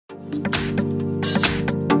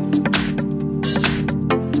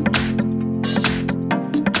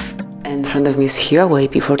In front of me is HUAWEI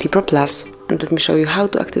P40 Pro Plus, and let me show you how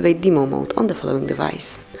to activate demo mode on the following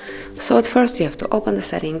device. So at first you have to open the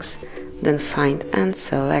settings, then find and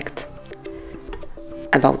select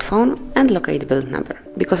About Phone and locate build number,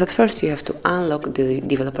 because at first you have to unlock the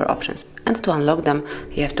developer options, and to unlock them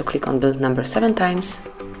you have to click on build number 7 times,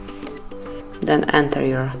 then enter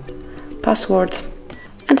your password,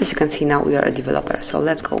 and as you can see now we are a developer. So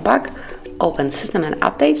let's go back, open System and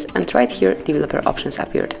Updates, and right here developer options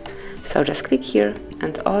appeared. So just click here,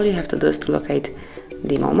 and all you have to do is to locate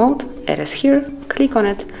demo mode. It is here, click on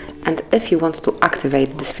it, and if you want to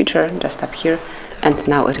activate this feature, just tap here, and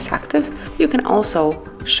now it is active. You can also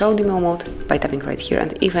show demo mode by tapping right here,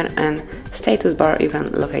 and even in status bar you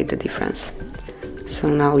can locate the difference. So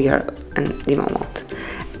now you're in demo mode.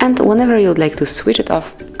 And whenever you would like to switch it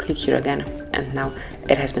off, click here again, and now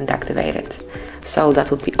it has been deactivated. So that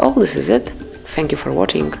would be all. This is it. Thank you for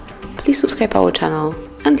watching. Please subscribe our channel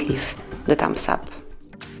and leave the thumbs up.